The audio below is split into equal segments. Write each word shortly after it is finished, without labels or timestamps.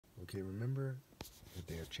Okay, remember that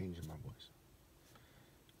they are changing my voice.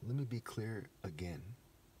 Let me be clear again.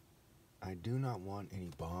 I do not want any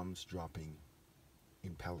bombs dropping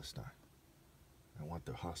in Palestine. I want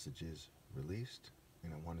the hostages released,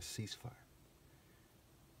 and I want a ceasefire.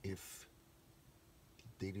 If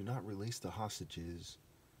they do not release the hostages,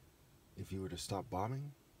 if you were to stop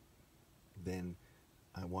bombing, then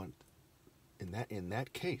I want, in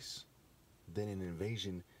that case, then an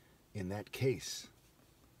invasion in that case,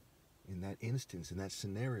 in that instance, in that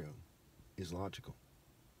scenario, is logical.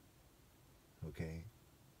 Okay?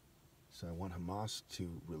 So I want Hamas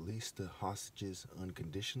to release the hostages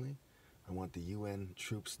unconditionally. I want the UN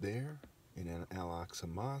troops there in Al-Aqsa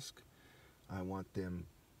Mosque. I want them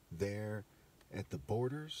there at the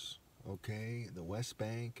borders, okay, the West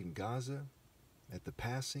Bank and Gaza, at the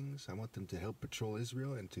passings. I want them to help patrol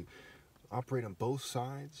Israel and to operate on both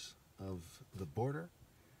sides of the border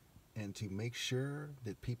and to make sure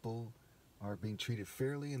that people are being treated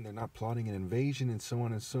fairly and they're not plotting an invasion and so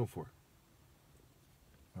on and so forth.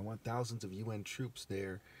 I want thousands of UN troops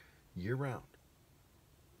there year-round.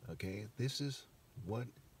 Okay, this is what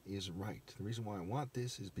is right. The reason why I want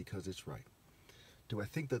this is because it's right. Do I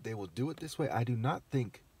think that they will do it this way? I do not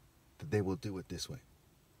think that they will do it this way.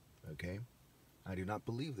 Okay? I do not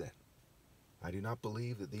believe that. I do not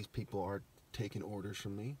believe that these people are taking orders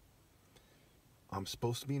from me. I'm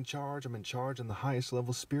supposed to be in charge. I'm in charge on the highest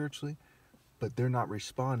level spiritually, but they're not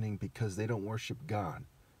responding because they don't worship God.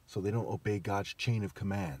 So they don't obey God's chain of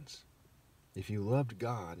commands. If you loved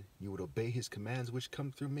God, you would obey his commands, which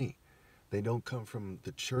come through me. They don't come from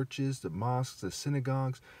the churches, the mosques, the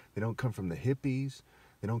synagogues. They don't come from the hippies.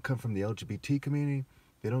 They don't come from the LGBT community.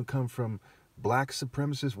 They don't come from black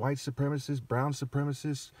supremacists, white supremacists, brown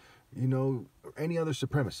supremacists, or any other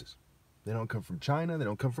supremacists. They don't come from China. They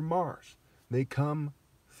don't come from Mars. They come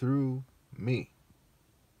through me.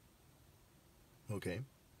 Okay?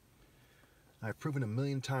 I've proven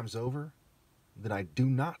 1,000,000 times over that I do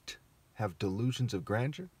not have delusions of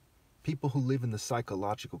grandeur. People who live in the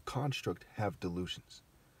psychological construct have delusions.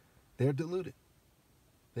 They're deluded.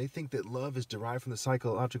 They think that love is derived from the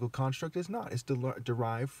psychological construct. It's not. It's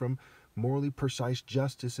derived from morally precise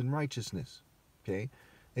justice and righteousness. Okay?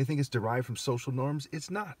 They think it's derived from social norms.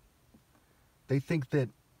 It's not. They think that,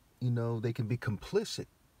 they can be complicit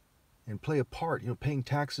and play a part, paying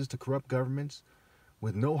taxes to corrupt governments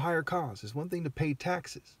with no higher cause. It's one thing to pay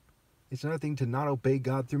taxes. It's another thing to not obey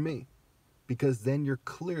God through me, because then you're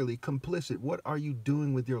clearly complicit. What are you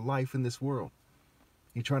doing with your life in this world?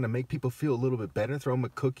 You trying to make people feel a little bit better, throw them a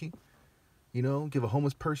cookie, give a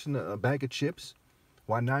homeless person a bag of chips?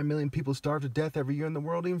 Why 9 million people starve to death every year in the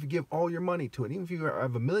world? Even if you give all your money to it, even if you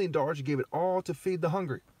have $1 million, you give it all to feed the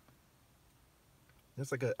hungry.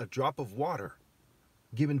 That's like a drop of water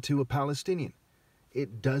given to a Palestinian.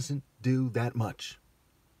 It doesn't do that much.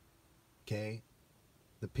 Okay?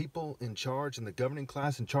 The people in charge and the governing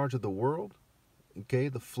class in charge of the world, okay,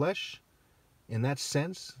 the flesh, in that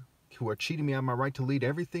sense, who are cheating me out of my right to lead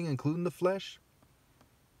everything, including the flesh,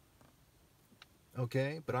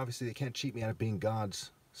 okay, but obviously they can't cheat me out of being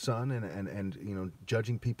God's son and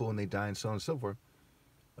judging people when they die and so on and so forth.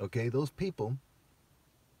 Okay, those people,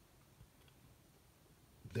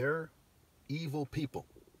 they're evil people.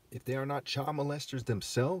 If they are not child molesters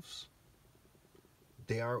themselves,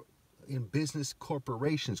 they are in business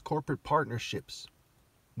corporations, corporate partnerships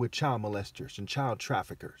with child molesters and child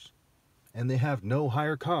traffickers. And they have no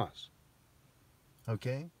higher cause.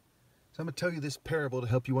 Okay? So I'm going to tell you this parable to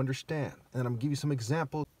help you understand. And I'm going to give you some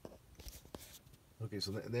examples. Okay,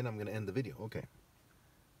 so then I'm going to end the video. Okay.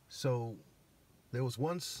 So there was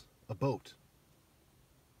once a boat.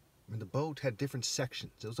 And the boat had different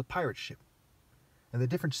sections. It was a pirate ship. And the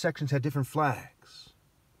different sections had different flags.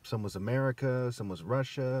 Some was America, some was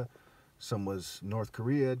Russia, some was North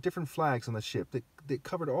Korea, different flags on the ship that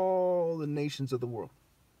covered all the nations of the world.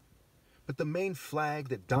 But the main flag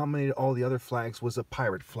that dominated all the other flags was a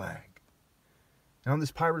pirate flag. And on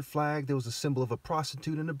this pirate flag, there was a symbol of a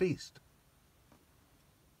prostitute and a beast.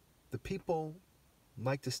 The people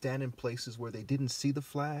liked to stand in places where they didn't see the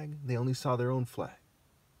flag, they only saw their own flag.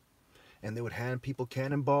 And they would hand people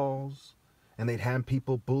cannonballs, and they'd hand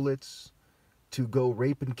people bullets to go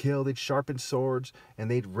rape and kill. They'd sharpen swords, and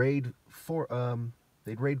they'd raid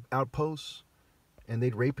outposts, and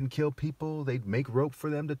they'd rape and kill people. They'd make rope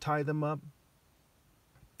for them to tie them up.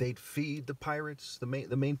 They'd feed the pirates, the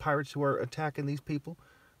main pirates who are attacking these people,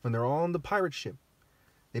 when they're all on the pirate ship.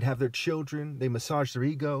 They'd have their children. They massage their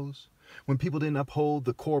egos. When people didn't uphold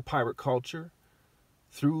the core pirate culture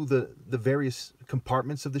through the various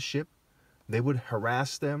compartments of the ship, they would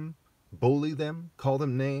harass them, bully them, call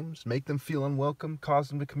them names, make them feel unwelcome, cause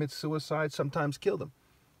them to commit suicide, sometimes kill them,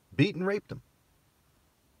 beat and rape them.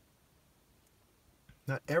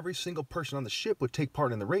 Not every single person on the ship would take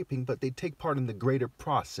part in the raping, but they'd take part in the greater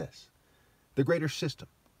process, the greater system.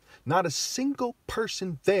 Not a single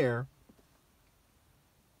person there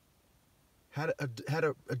had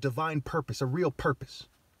a divine purpose, a real purpose.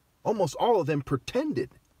 Almost all of them pretended,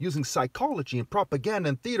 using psychology and propaganda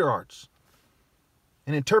and theater arts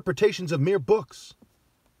and interpretations of mere books.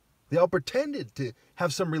 They all pretended to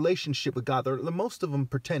have some relationship with God. Most of them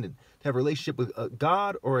pretended to have a relationship with a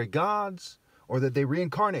God or a gods, or that they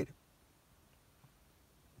reincarnated.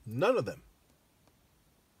 None of them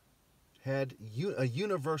had a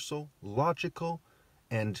universal, logical,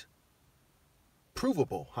 and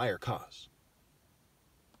provable higher cause,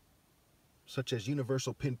 such as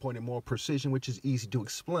universal pinpointed moral precision, which is easy to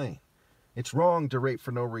explain. It's wrong to rape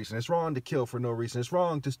for no reason. It's wrong to kill for no reason. It's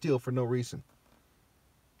wrong to steal for no reason.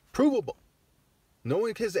 Provable. No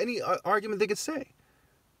one has any argument they could say.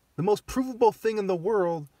 The most provable thing in the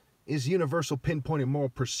world is universal pinpointed moral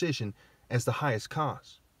precision as the highest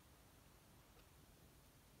cause.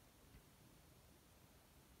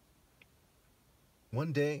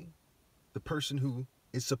 One day, the person who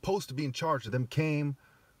is supposed to be in charge of them came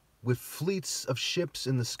with fleets of ships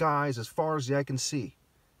in the skies as far as the eye can see,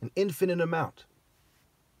 an infinite amount.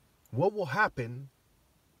 What will happen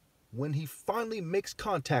when he finally makes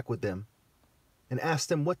contact with them and asks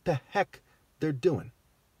them what the heck they're doing?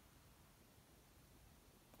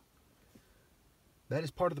 That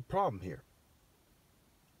is part of the problem here.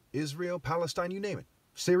 Israel, Palestine, you name it.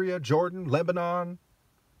 Syria, Jordan, Lebanon,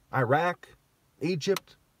 Iraq,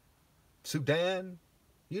 Egypt, Sudan,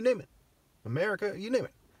 you name it. America, you name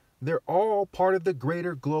it. They're all part of the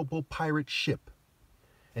greater global pirate ship.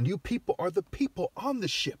 And you people are the people on the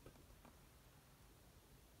ship.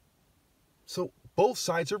 So both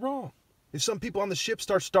sides are wrong. If some people on the ship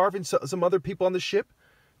start starving some other people on the ship,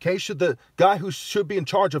 okay, should the guy who should be in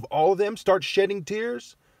charge of all of them start shedding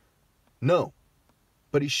tears? No.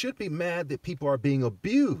 But he should be mad that people are being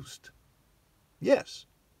abused. Yes.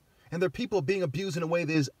 And they're people being abused in a way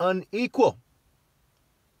that is unequal.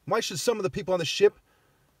 Why should some of the people on the ship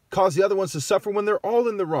cause the other ones to suffer when they're all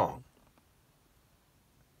in the wrong?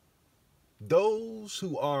 Those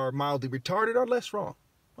who are mildly retarded are less wrong.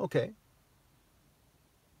 Okay.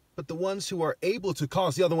 But the ones who are able to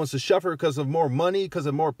cause the other ones to suffer because of more money, because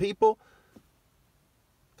of more people,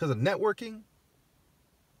 because of networking,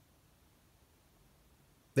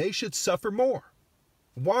 they should suffer more.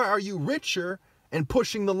 Why are you richer and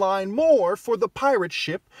pushing the line more for the pirate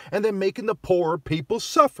ship and then making the poorer people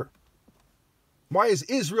suffer? Why is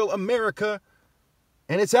Israel, America,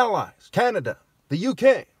 and its allies, Canada, the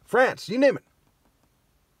UK, France, you name it,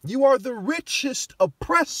 you are the richest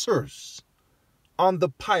oppressors on the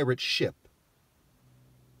pirate ship.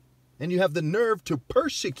 And you have the nerve to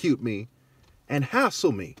persecute me and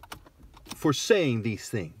hassle me for saying these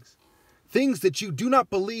things. Things that you do not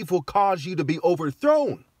believe will cause you to be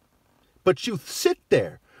overthrown. But you sit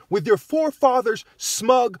there with your forefathers'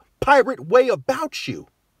 smug pirate way about you,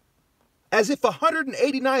 as if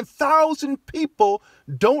 189,000 people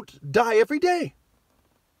don't die every day.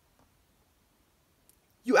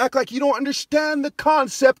 You act like you don't understand the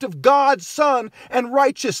concept of God's Son and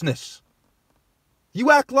righteousness.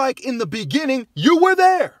 You act like in the beginning you were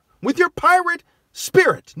there with your pirate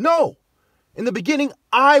spirit. No, in the beginning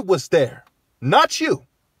I was there, not you.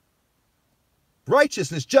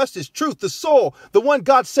 Righteousness, justice, truth, the soul, the one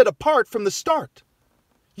God set apart from the start.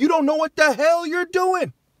 You don't know what the hell you're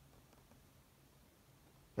doing.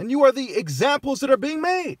 And you are the examples that are being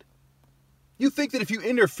made. You think that if you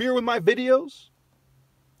interfere with my videos,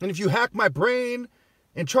 and if you hack my brain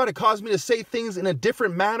and try to cause me to say things in a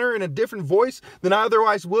different manner, in a different voice than I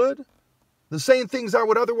otherwise would, the same things I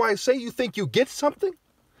would otherwise say, you think you get something?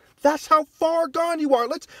 That's how far gone you are.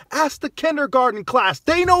 Let's ask the kindergarten class.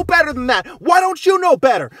 They know better than that. Why don't you know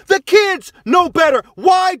better? The kids know better.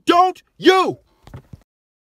 Why don't you?